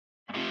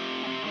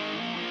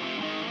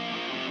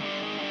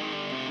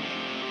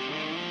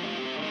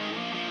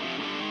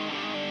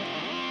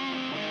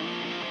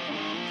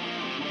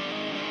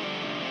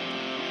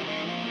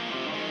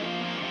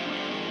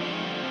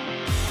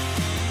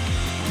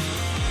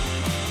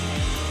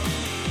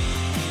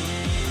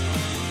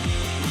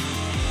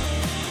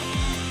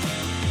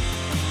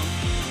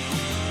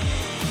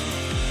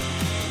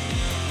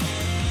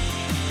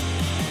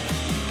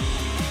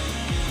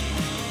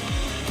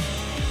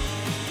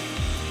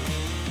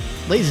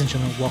Ladies and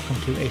gentlemen, welcome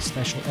to a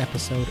special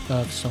episode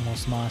of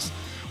Somos Moss.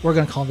 We're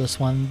going to call this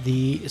one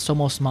the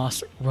Somos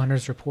Moss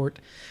Runners Report.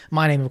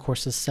 My name, of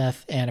course, is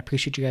Seth, and I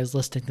appreciate you guys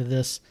listening to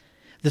this.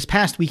 This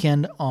past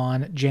weekend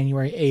on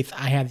January 8th,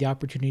 I had the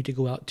opportunity to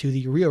go out to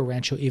the Rio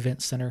Rancho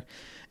Event Center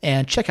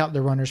and check out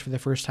the runners for the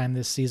first time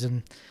this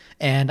season.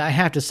 And I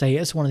have to say,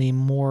 it's one of the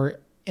more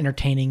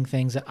entertaining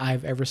things that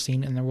I've ever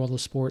seen in the world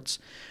of sports.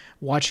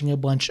 Watching a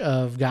bunch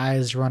of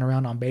guys run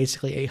around on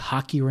basically a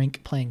hockey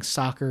rink playing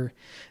soccer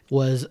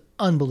was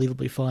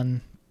unbelievably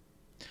fun.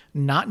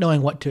 Not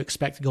knowing what to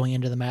expect going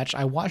into the match,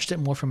 I watched it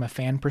more from a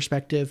fan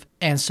perspective,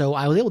 and so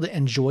I was able to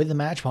enjoy the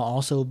match while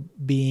also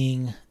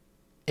being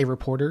a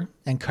reporter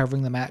and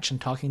covering the match and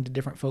talking to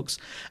different folks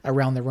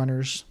around the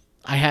runners.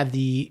 I had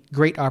the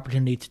great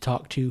opportunity to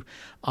talk to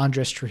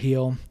Andres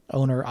Trujillo,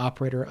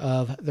 owner-operator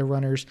of the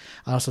Runners.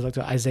 I also talked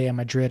to Isaiah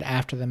Madrid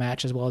after the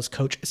match, as well as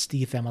Coach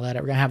Steve Famoletta.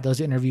 We're going to have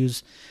those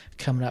interviews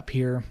coming up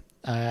here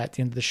at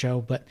the end of the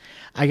show. But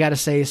I got to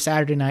say,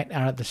 Saturday night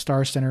out at the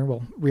Star Center,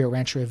 well, Rio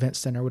Rancho Event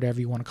Center,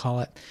 whatever you want to call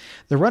it,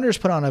 the Runners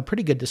put on a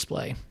pretty good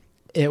display.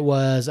 It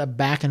was a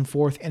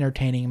back-and-forth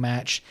entertaining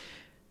match.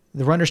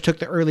 The Runners took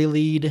the early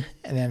lead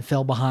and then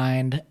fell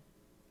behind.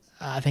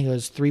 I think it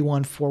was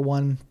 3-1,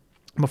 4-1.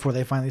 Before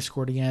they finally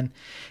scored again.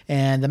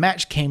 And the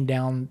match came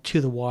down to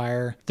the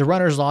wire. The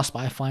Runners lost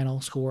by a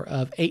final score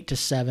of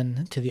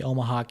 8-7 to the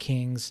Omaha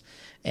Kings.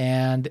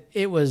 And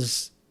it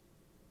was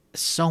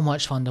so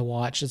much fun to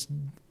watch. It's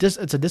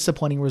a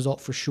disappointing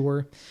result for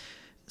sure,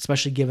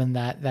 especially given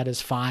that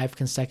is 5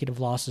 consecutive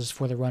losses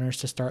for the Runners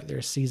to start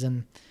their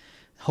season.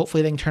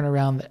 Hopefully they can turn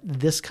around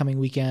this coming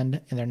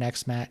weekend in their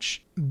next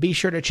match. Be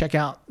sure to check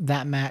out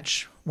that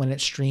match when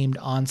it's streamed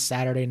on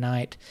Saturday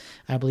night.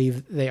 I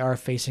believe they are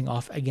facing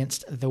off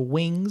against the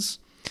Wings.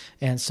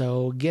 And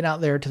so get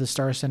out there to the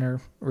Star Center,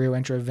 Rio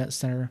Rancho Event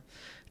Center,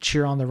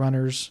 cheer on the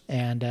Runners.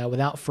 And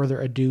without further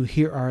ado,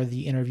 here are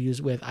the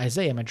interviews with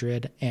Isaiah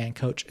Madrid and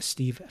Coach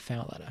Steve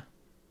Famoletta.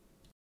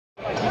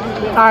 All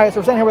right, so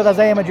we're sitting here with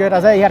Isaiah Madrid.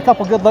 Isaiah, you had a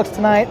couple good looks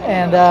tonight,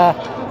 and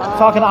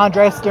talking to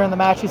Andres during the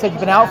match, he said you've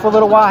been out for a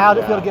little while. How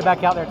did it feel to get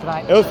back out there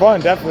tonight? It was fun,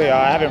 definitely.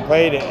 I haven't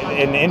played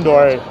in the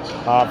indoor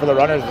for the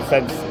Runners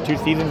since 2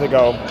 seasons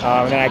ago,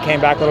 and then I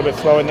came back a little bit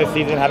slow in this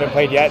season, haven't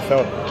played yet, so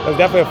it was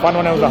definitely a fun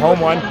one. It was a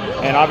home one,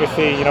 and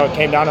obviously, it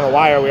came down to the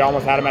wire. We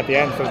almost had them at the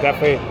end, so it was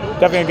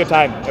definitely a good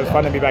time. It was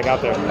fun to be back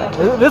out there.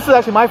 This is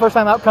actually my first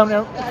time coming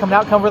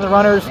out covering the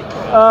Runners.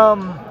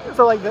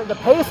 So like the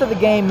pace of the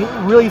game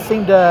really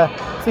seems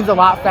a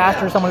lot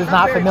faster. Someone who's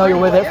not familiar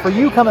with it. For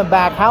you coming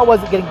back, how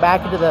was it getting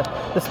back into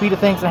the speed of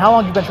things, and how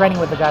long have you been training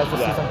with the guys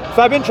this season?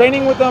 So I've been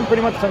training with them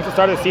pretty much since the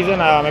start of the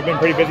season. I've been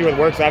pretty busy with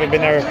work, so I haven't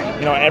been there,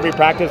 every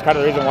practice. Kind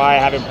of the reason why I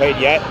haven't played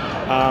yet.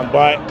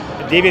 But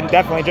even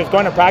definitely just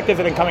going to practice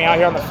and then coming out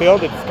here on the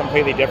field, it's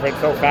completely different.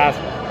 So fast.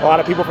 A lot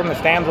of people from the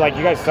stands are like,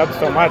 you guys sub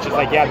so much. It's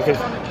like, yeah, because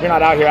you're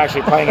not out here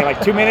actually playing it.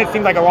 Like 2 minutes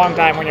seems like a long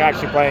time when you're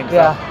actually playing. So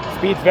yeah.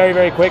 Speed's very,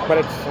 very quick, but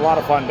it's a lot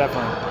of fun,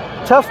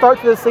 definitely. Tough start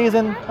to this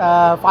season,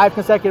 5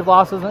 consecutive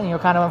losses,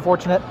 kind of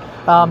unfortunate.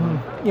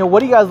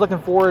 What are you guys looking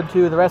forward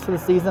to the rest of the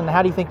season, and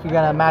how do you think you're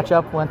going to match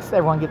up once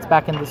everyone gets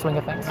back into the swing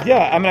of things?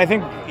 Yeah, I mean, I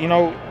think,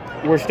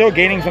 we're still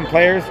gaining some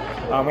players.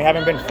 We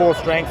haven't been full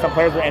strength. Some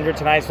players were injured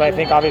tonight, so I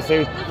think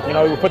obviously,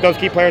 we put those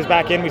key players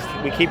back in.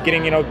 We keep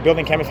getting,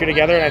 building chemistry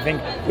together, and I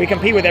think we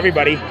compete with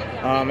everybody.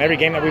 Every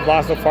game that we've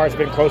lost so far has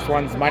been close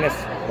ones, minus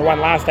the one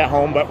last at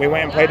home, but we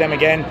went and played them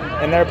again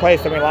in their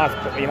place, and we lost,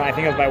 I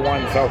think it was by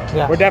 1. So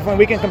yeah.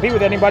 We can compete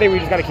with anybody. We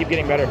just got to keep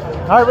getting better.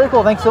 All right, very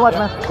cool. Thanks so much,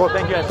 man. Cool,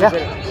 thank you. I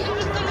appreciate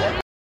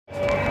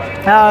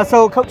it.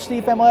 So Coach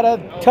Steve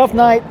Famoletta, tough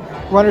night.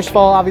 Runners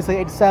fall, obviously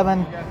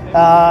 8-7.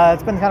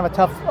 It's been kind of a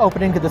tough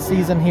opening to the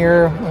season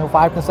here.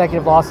 5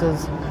 consecutive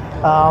losses.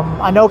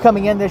 I know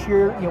coming in this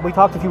year, we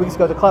talked a few weeks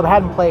ago. The club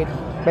hadn't played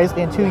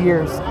basically in 2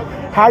 years.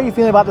 How are you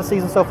feeling about the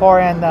season so far,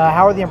 and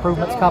how are the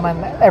improvements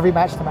coming every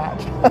match to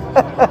match?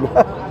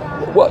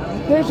 Well,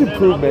 there's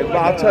improvement, but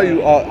I'll tell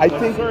you, I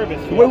think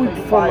the way we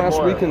performed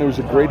last weekend, there was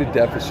a graded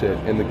deficit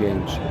in the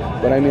games.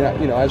 But I mean,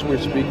 as we're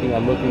speaking,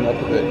 I'm looking up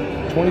at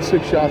it.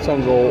 26 shots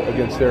on goal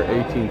against their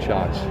 18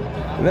 shots.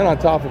 And then on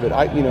top of it,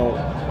 I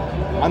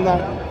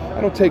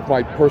don't take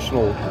my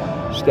personal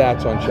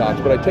stats on shots,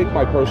 but I take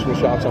my personal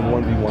shots on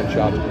 1v1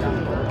 shots.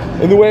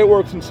 And the way it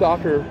works in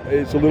soccer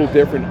is a little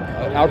different.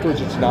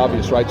 Outdoors, it's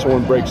obvious, right?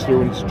 Someone breaks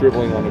through and he's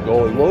dribbling on the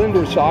goalie. Well,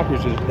 indoor soccer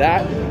is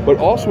that, but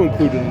also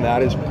included in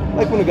that is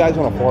like when a guy's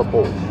on a far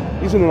pole.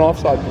 He's in an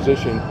offside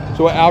position,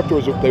 so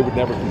outdoors they would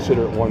never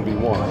consider it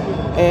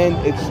 1v1. And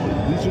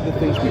these are the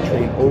things we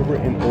train over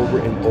and over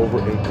and over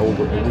and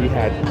over. And we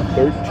had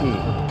 13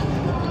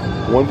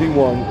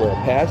 1v1 where a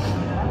pass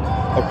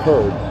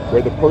occurred,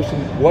 where the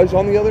person was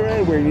on the other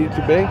end where he needed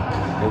to be,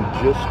 and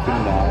just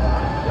could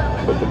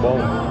not put the ball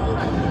in.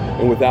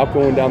 And without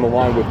going down the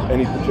line with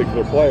any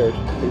particular players,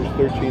 there was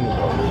 13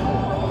 of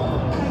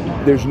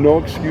those. There's no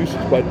excuses,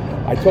 but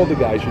I told the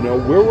guys,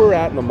 where we're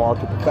at in the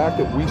market, the fact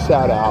that we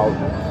sat out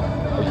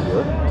a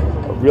year,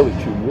 really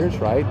 2 years,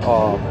 right?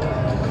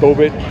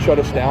 COVID shut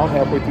us down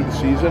halfway through the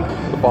season.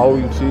 The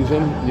following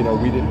season,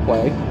 we didn't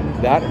play.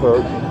 that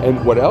hurt.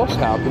 And what else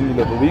happened?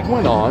 The league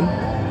went on,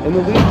 and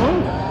the league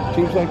grew.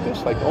 Teams like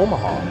this, like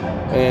Omaha,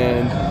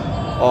 and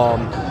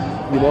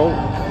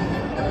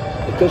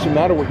it doesn't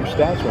matter what your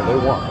stats are, they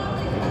won.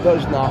 It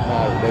does not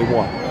matter, they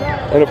won.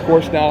 And of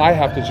course, now I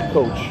have to, as a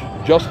coach,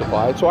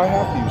 justify it, so I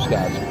have to use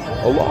stats.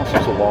 A loss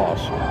is a loss.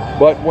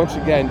 But once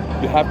again,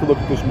 you have to look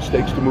at those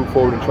mistakes to move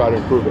forward and try to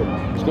improve it.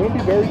 It's going to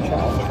be very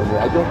challenging for me.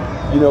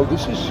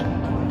 This is,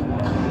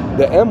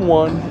 the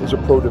M1 is a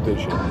pro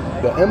division.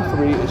 The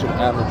M3 is an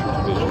amateur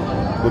division.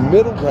 The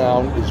middle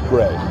ground is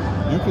gray.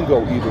 You can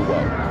go either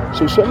way.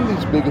 So some of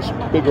these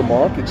bigger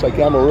markets, like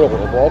Amarillo,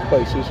 of all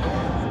places,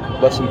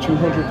 less than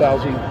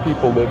 200,000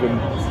 people live in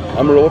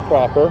Amarillo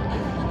proper,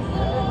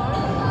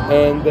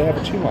 and they have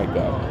a team like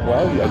that.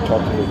 Well, I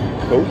talk to the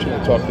coach and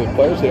I talk to the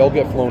players. They all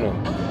get flown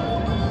in.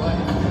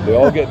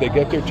 They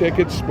get their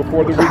tickets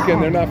before the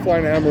weekend. They're not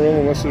flying to Amarillo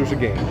unless there's a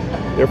game.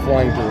 They're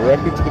flying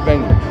directly to the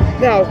venue.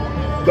 Now,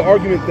 the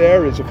argument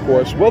there is, of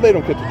course, well, they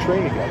don't get to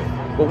train together.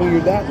 But when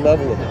you're that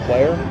level of a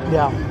player,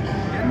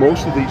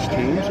 most of these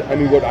teams,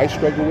 what I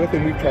struggle with,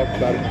 and we've talked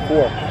about it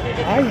before,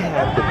 I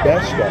have the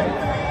best of,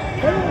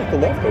 kind of like the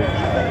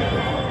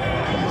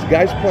leftovers. These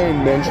guys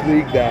playing men's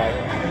league that,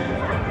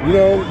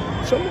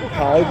 some of the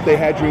college, they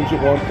had dreams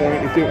at one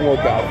point, it didn't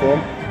work out for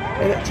them.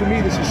 And to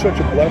me, this is such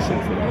a blessing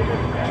for them.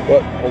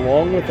 But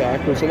along with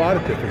that, there's a lot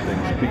of different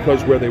things,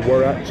 because where they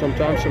were at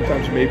sometimes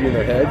maybe in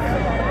their head,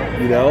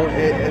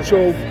 and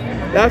so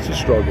that's a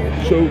struggle.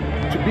 So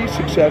to be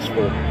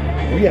successful,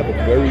 we have a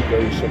very,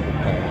 very simple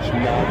plan. It's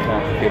not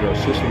complicated. Our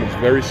system is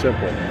very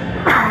simple.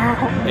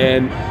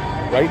 And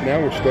right now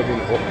we're struggling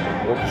to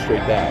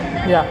orchestrate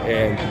that. Yeah.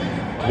 And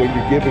when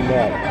you're giving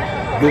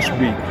up this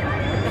week,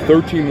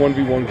 13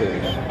 1v1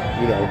 goals,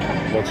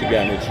 once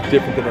again, it's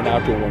different than an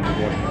outdoor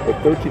 1v1.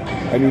 But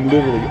 13,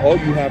 literally, all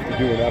you have to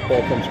do when that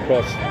ball comes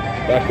across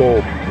that goal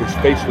is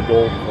face the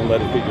goal and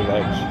let it hit your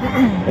legs.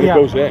 And it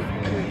goes in.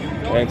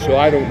 And so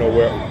I don't know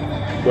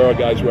where our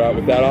guys were at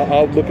with that.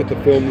 I'll look at the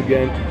film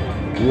again.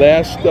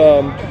 Last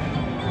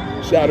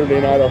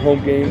Saturday night, our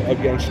home game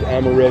against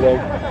Amarillo.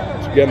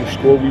 Again, the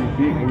score we were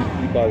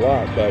beat by a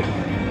lot, but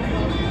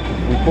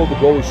we pulled the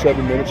goal with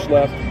 7 minutes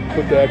left,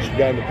 put the extra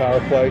guy in the power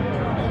play.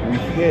 We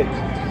hit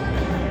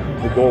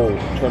the goal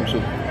in terms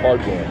of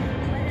hardware.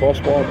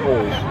 Crossbar and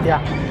poles.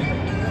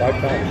 5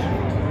 times.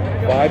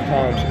 5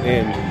 times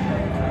in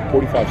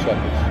 45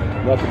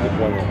 seconds. Nothing that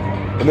went in.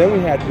 And then we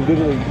had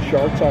literally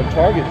shots on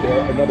target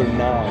there, another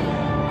 9.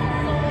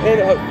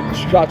 And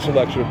shot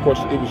selection, of course,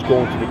 it was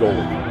going to the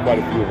goalie, quite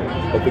a few of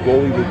them. But the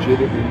goalie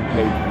legitimately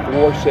made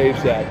 4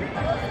 saves that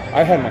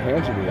I had my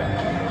hands in the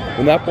air.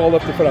 When that ball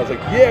left the front, I was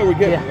like, we're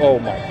getting, oh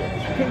my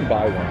goodness, you couldn't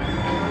buy one.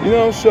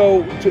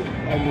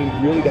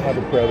 Really to have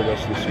a prayer the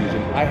rest of the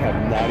season, I have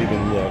not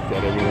even looked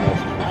at everyone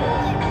else's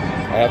results.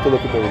 I have to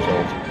look at the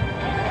results.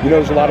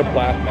 There's a lot of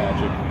black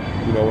magic,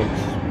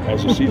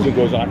 as the season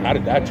goes on. How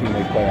did that team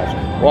make playoffs?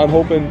 Well, I'm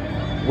hoping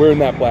we're in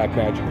that black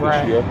magic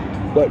this year.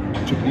 But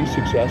to be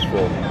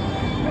successful,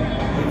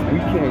 if we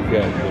can't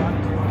get the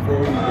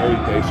very, very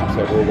basics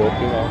that we're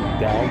working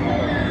on down,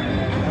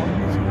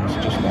 it's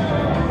just not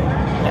going to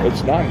happen.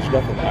 It's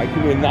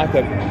nothing. Not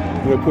that,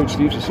 Coach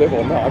Steve's a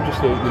civil. No, I'm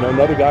just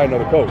another guy,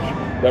 another coach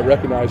that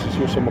recognizes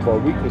here's some of our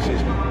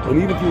weaknesses. And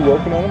even through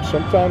working on them,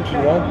 sometimes,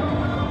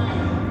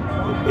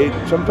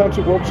 sometimes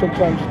it works,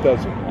 sometimes it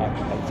doesn't.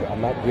 I'm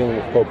not dealing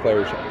with pro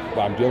players,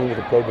 but I'm dealing with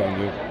a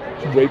program unit.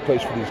 It's a great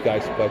place for these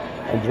guys to play.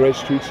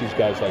 Andres treats these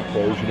guys like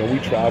pros. We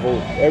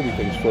travel,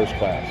 everything's first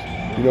class.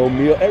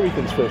 Meal,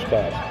 everything's first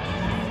class.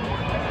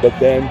 But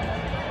then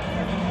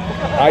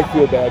I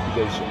feel bad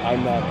because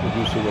I'm not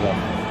producing enough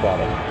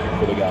product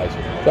for the guys.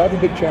 So I have a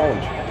big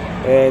challenge.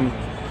 And,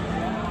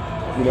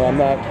 I'm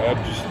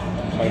just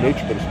my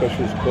nature, but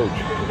especially as a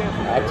coach,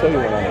 I'll tell you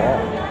when I'm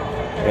wrong.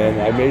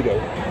 And I made a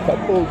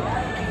couple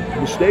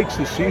mistakes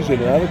this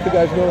season, and I let the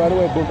guys know right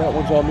away, boom, that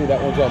one's on me,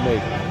 that one's on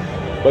me.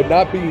 But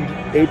not being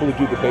able to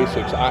do the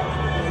basics,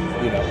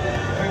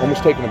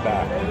 almost taken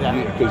aback.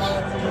 Because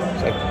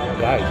it's like,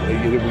 guys,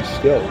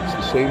 it's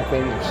the same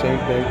thing.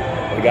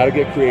 They got to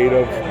get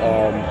creative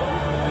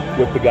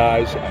with the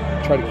guys,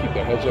 try to keep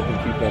their heads up and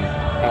keep them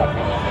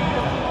happy.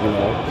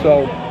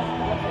 So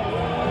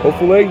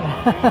hopefully,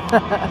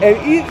 and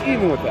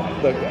even with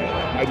that, look,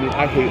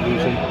 I hate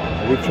losing.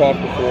 We've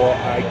talked before.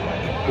 I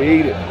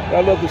hate it.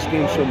 I love this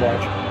game so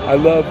much. I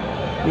love.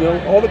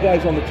 All the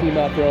guys on the team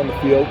out there on the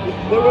field,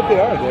 they're what they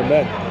are. They're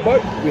men.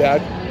 But we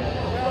had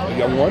a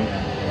young one,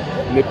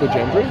 Nick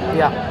Legendre.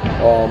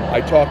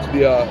 I talked to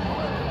the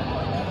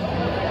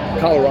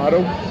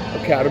Colorado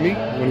Academy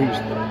when he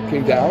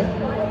came down,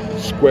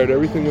 squared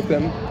everything with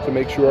them to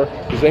make sure,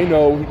 because they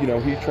know,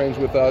 he trains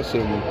with us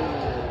and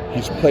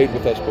he's played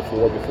with us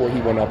before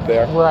he went up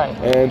there. Right.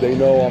 And they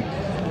know I'm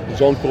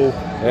his uncle,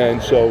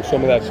 and so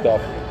some of that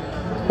stuff.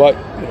 But,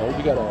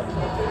 we got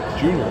a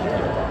junior.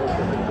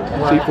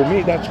 See, for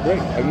me, that's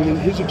great.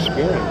 His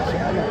experience,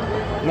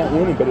 I'm not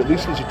winning, but at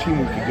least as a team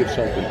we can give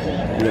something,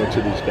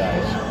 to these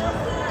guys.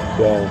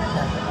 So.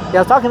 I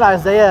was talking to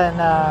Isaiah,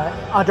 and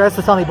Andres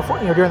was telling me before,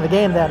 during the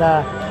game that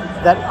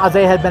that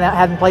Isaiah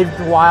hadn't played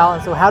for a while,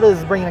 and so how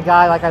does bringing a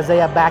guy like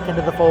Isaiah back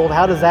into the fold,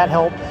 how does that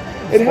help?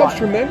 It helps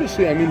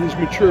tremendously. I mean, his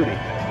maturity.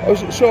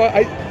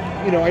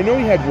 I know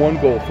he had one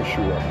goal for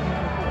sure.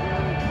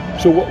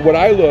 So what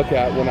I look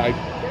at when I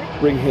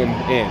bring him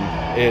in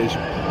is,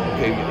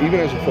 okay, even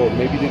as a forward,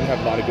 maybe he didn't have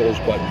a lot of goals,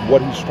 but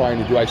what he's trying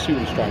to do, I see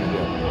what he's trying to do.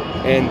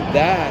 And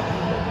that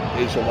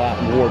is a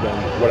lot more than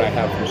what I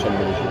have from some of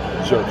those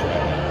reserves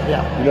right now.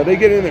 Yeah. They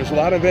get in, there's a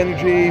lot of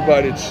energy,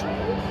 but let's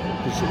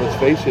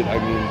face it, I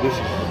mean,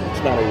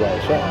 it's not a well.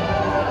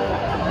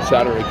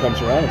 Saturday comes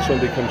around and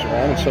Sunday comes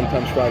around and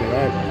sometimes Friday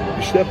night,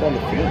 you step on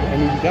the field, I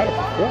mean, you got to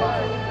perform.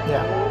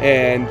 Yeah.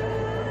 And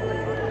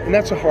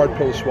that's a hard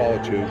pill to swallow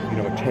too.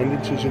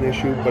 Attendance is an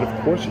issue, but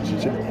of course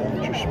it's an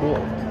amateur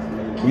sport.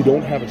 We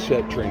don't have a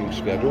set training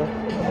schedule.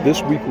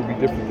 This week will be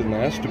different than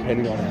last,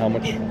 depending on how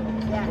much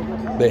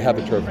they have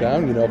the turf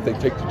down. If they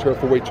take the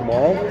turf away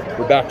tomorrow,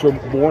 we're back to a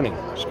morning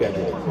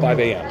schedule, 5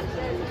 a.m.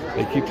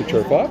 They keep the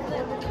turf up.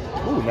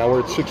 Ooh, now we're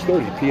at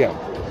 6:30 p.m.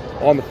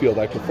 on the field.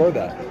 I prefer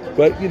that.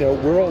 But,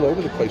 we're all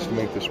over the place to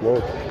make this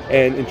work.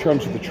 And in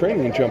terms of the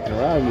training and jumping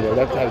around,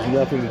 that has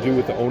nothing to do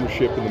with the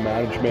ownership and the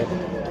management.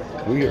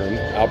 We are in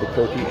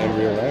Albuquerque and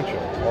Rio Rancho.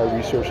 Our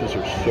resources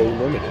are so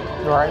limited.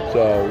 Right.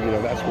 So,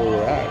 that's where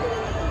we're at.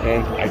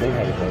 And I don't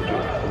have a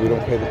budget. We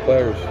don't pay the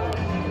players.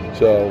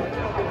 So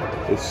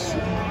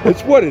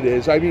it's what it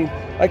is. I mean,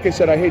 like I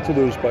said, I hate to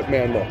lose, but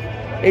man, look,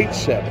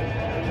 8-7.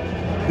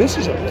 This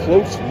is a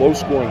close,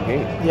 low-scoring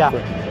game. Yeah.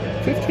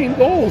 15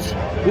 goals.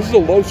 This is a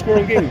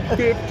low-scoring game.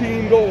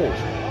 15 goals.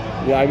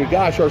 Yeah, I mean,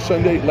 gosh,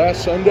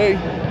 last Sunday,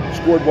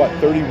 scored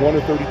 31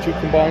 or 32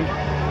 combined.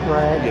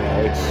 Right.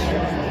 It's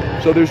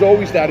so there's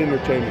always that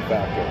entertainment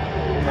factor.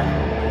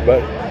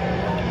 But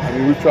I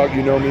mean, we've talked.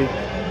 You know me.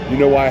 You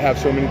know why I have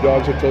so many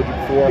dogs. I told you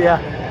before.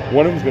 Yeah.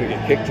 One of them's going to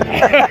get kicked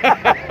tonight.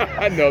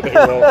 I know they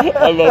will.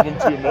 I love them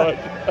too much.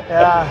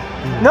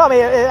 Yeah. No, I mean,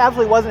 it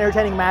absolutely was an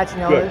entertaining match.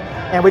 Good.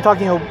 And we talked.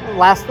 The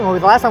last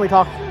time we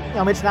talked,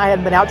 Mitch and I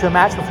hadn't been out to a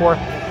match before.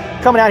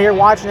 Coming out here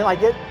watching it,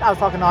 I was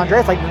talking to Andre.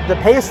 It's like the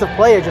pace of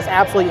play is just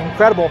absolutely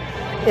incredible,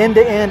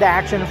 end-to-end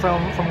action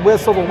from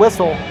whistle to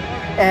whistle,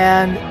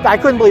 and I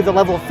couldn't believe the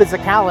level of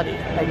physicality.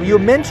 Like you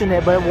mentioned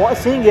it, but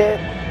seeing it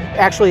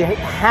actually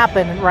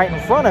happen right in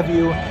front of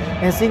you,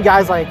 and seeing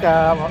guys like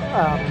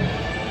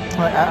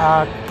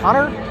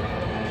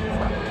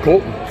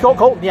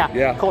Colton,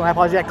 yeah. Colton, I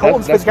apologize.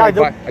 Colton's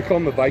physicality. I call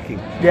him the Viking.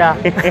 Yeah.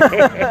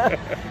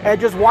 And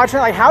just watching,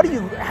 how do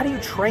you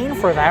train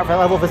for that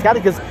level of physicality?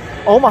 Because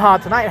Omaha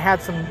tonight had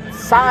some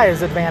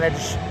size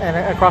advantage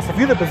across a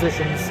few of the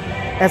positions,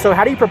 and so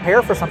how do you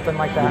prepare for something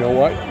like that? You know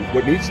what?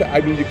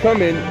 You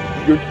come in.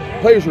 Your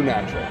players are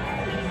natural.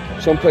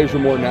 Some players are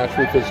more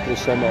naturally physical.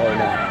 Some are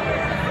not.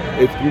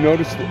 If you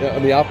notice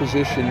on the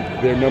opposition,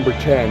 their number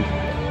 10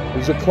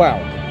 was a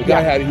clown. The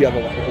guy had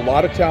a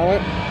lot of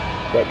talent,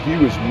 but he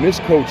was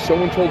miscoached.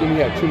 Someone told him he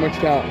had too much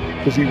talent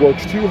because he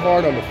works too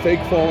hard on the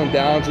fake falling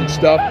downs and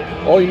stuff.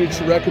 All he needs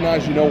to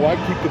recognize, keep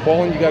the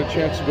ball and you got a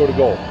chance to go to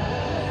goal.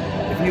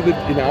 If he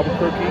lived in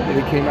Albuquerque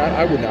and he came out,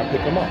 I would not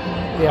pick him up.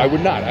 Yeah. I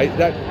would not.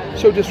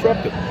 That's so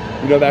disruptive.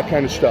 That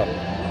kind of stuff.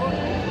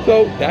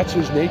 So that's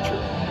his nature.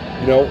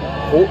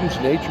 Colton's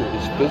nature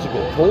is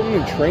physical. Colton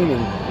in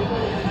training,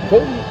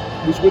 Colton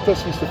was with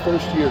us since the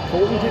first year.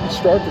 Colton didn't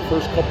start the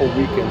first couple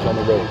weekends on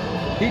the road.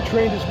 He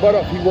trained his butt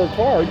off. He worked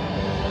hard.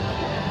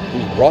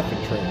 He's rough in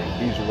training.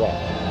 He's rough.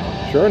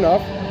 Sure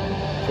enough,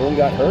 someone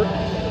got hurt.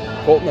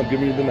 Colton, I'm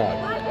giving you the nod.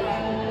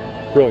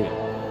 Brilliant.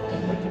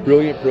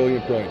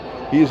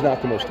 He is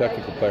not the most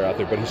technical player out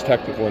there, but he's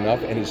technical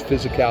enough, and his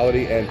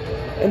physicality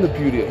and the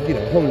beauty of,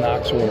 he'll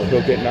knock someone or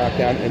he'll get knocked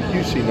down, and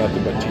you see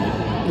nothing but teeth.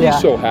 Yeah.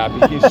 He's so happy.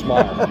 He's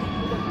smiling.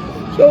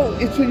 So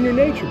it's in your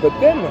nature. But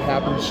then what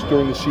happens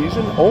during the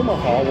season, Amarillo,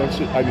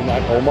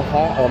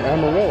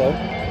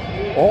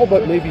 all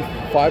but maybe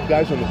 5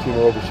 guys on the team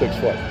are over 6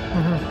 foot.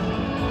 Mm-hmm.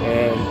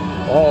 And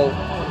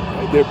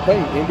they're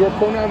playing indoor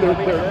pro now.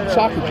 They're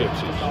soccer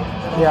gypsies.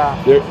 Yeah.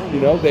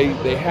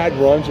 They had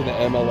runs in the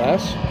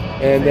MLS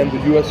and then the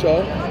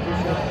USL.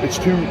 It's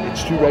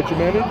too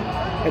regimented,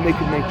 and they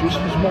can make just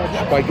as much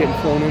by getting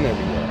thrown in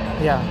everywhere.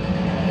 Yeah.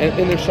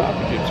 And they're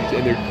soccer gypsies,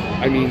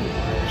 and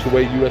it's the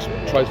way US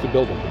tries to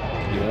build them.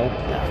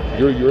 Yeah.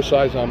 You're your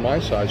size, I'm my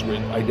size.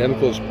 We're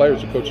identical as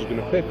players. The coach is going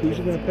to pick. Who's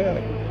he going to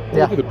pick?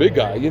 Yeah. Look at the big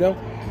guy.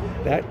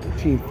 That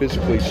team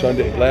physically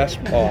last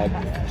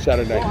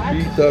Saturday night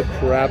beat the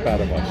crap out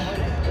of us.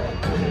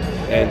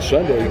 And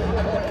Sunday,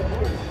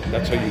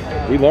 that's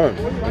how we learn.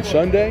 And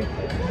Sunday,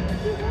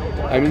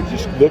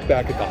 just look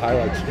back at the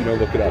highlights.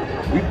 Look it up.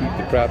 We beat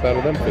the crap out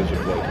of them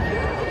physically.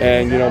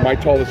 And my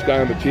tallest guy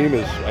on the team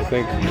is, I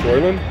think,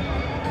 Soylent.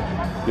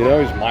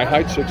 He's my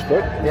height, 6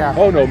 foot. Yeah.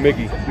 Oh no,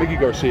 Miggy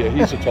Garcia.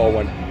 He's a tall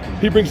one.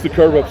 He brings the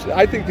curve up.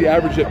 I think the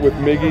average with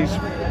Miggy's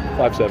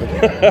 5'7".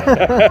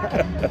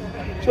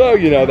 So,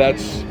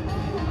 that's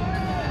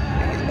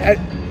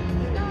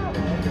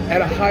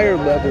at a higher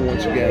level,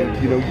 once again,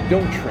 you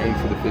don't train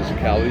for the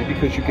physicality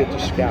because you get to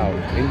scout,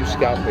 and you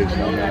scout based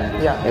on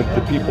that. Yeah. And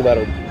the people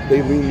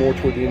they lean more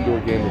toward the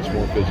indoor game that's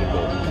more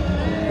physical.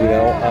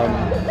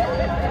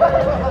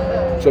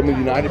 Some of the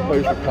United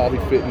players would probably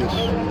fit in this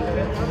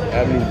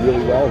avenue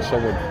really well, and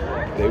some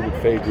they would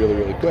fade really,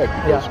 really quick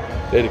because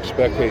they'd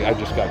expect, hey, I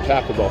just got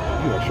tackled off,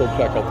 shoulder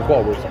tackle off the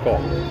ball. Where's the call?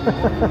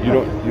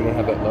 You don't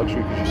have that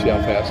luxury because you see how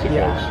fast it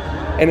goes,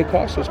 and it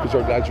costs us because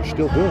our guys are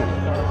still doing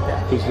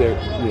it because they're,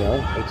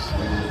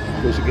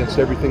 it goes against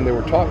everything they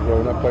were taught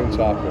growing up playing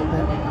soccer.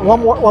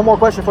 One more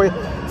question for you.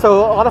 So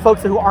a lot of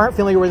folks who aren't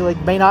familiar with it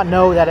may not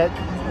know that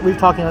we've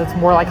talked, it's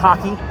more like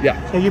hockey.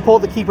 Yeah. You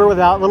pulled the keeper with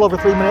about a little over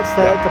 3 minutes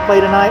to play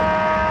tonight.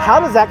 How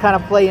does that kind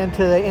of play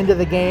into the end of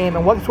the game,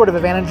 and what sort of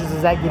advantages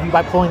does that give you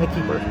by pulling the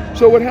keeper?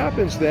 So what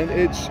happens then,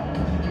 it's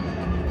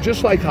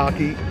just like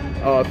hockey.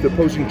 If the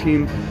opposing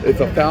team, if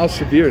a foul's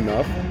severe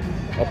enough,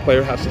 a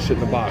player has to sit in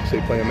the box.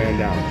 They play a man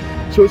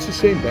down. So it's the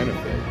same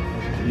benefit.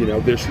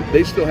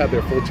 They still have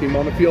their full team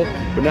on the field,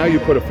 but now you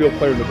put a field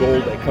player in the goal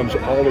that comes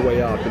all the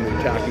way up and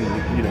attacking,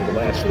 the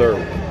last third,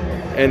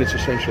 and it's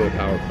essentially a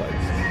power play.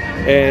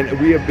 And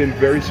we have been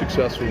very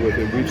successful with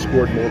it. We've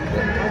scored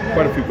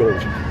quite a few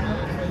goals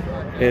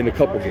in a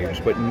couple games,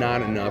 but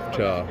not enough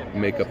to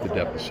make up the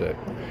deficit.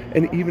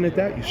 And even at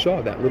that, you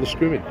saw that little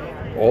scrimmage.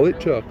 All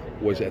it took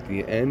was at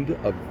the end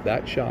of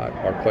that shot,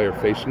 our player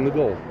facing the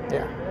goal.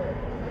 Yeah.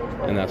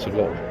 And that's a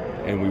goal.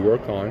 And we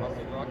work on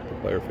the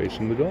player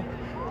facing the goal.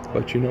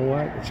 But you know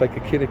what? It's like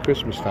a kid at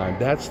Christmas time.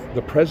 That's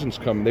the presents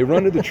come. They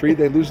run to the tree,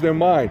 they lose their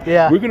mind.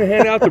 Yeah. We're going to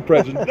hand out the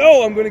presents.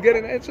 No, I'm going to get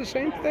it. It's the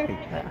same thing.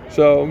 Yeah.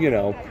 So,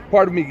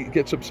 part of me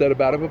gets upset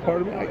about it, but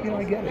part of me, I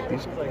get it.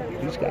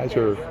 These guys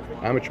are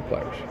amateur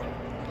players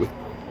with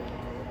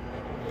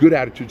good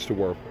attitudes to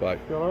work, but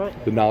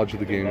the knowledge of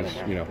the game is,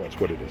 it's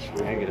what it is.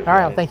 All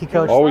right, well, thank you,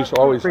 Coach. Always.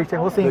 Appreciate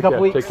it. We'll see you in a couple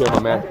weeks. Take care,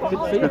 my man.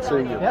 Good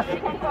seeing you.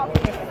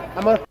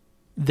 Yeah.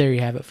 There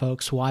you have it,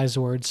 folks. Wise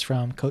words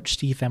from Coach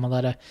Steve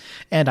Familetta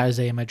and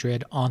Isaiah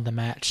Madrid on the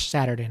match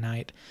Saturday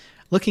night.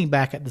 Looking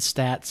back at the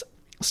stats,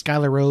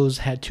 Skylar Rose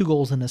had 2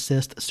 goals and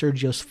assist.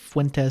 Sergio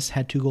Fuentes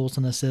had 2 goals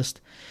and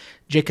assist.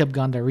 Jacob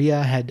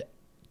Gandaria had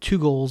 2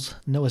 goals,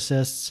 no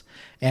assists.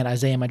 And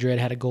Isaiah Madrid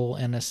had a goal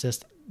and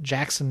assist.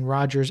 Jackson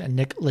Rogers and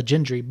Nick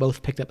Legendry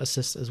both picked up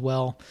assists as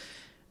well.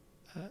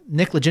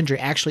 Nick Legendry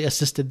actually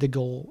assisted the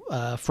goal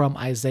from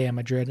Isaiah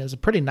Madrid. It was a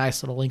pretty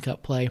nice little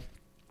link-up play.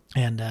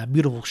 And a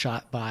beautiful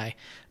shot by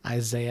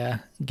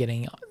Isaiah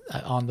getting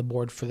on the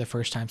board for the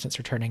first time since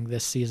returning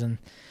this season.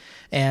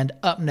 And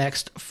up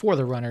next for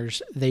the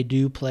Runners, they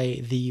do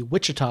play the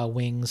Wichita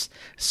Wings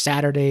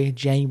Saturday,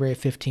 January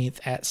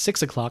 15th at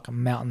 6 o'clock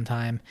Mountain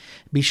Time.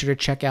 Be sure to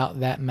check out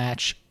that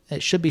match.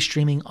 It should be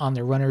streaming on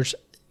the Runners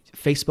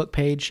Facebook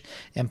page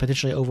and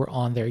potentially over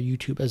on their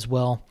YouTube as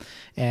well.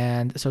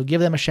 And so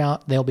give them a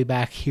shout. They'll be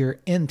back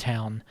here in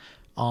town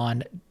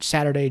on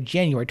Saturday,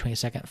 January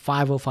 22nd,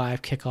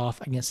 5:05 kickoff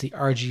against the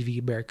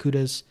RGV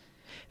Barracudas.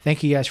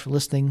 Thank you guys for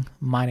listening.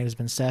 My name has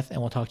been Seth,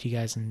 and we'll talk to you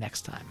guys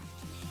next time.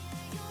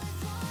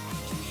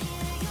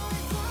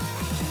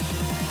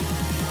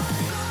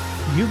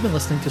 You've been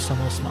listening to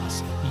Somos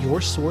Mas,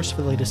 your source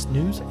for the latest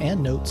news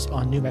and notes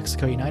on New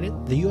Mexico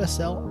United, the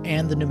USL,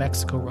 and the New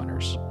Mexico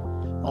Runners.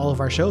 All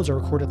of our shows are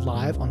recorded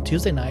live on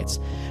Tuesday nights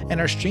and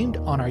are streamed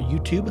on our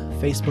YouTube,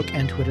 Facebook,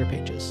 and Twitter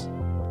pages.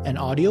 An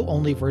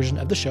audio-only version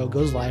of the show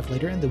goes live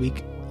later in the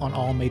week on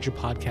all major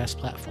podcast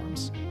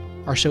platforms.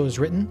 Our show is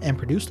written and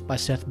produced by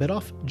Seth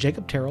Bidoff,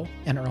 Jacob Terrell,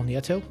 and Earl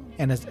Nieto,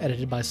 and is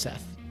edited by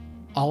Seth.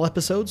 All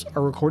episodes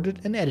are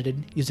recorded and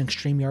edited using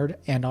StreamYard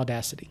and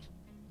Audacity.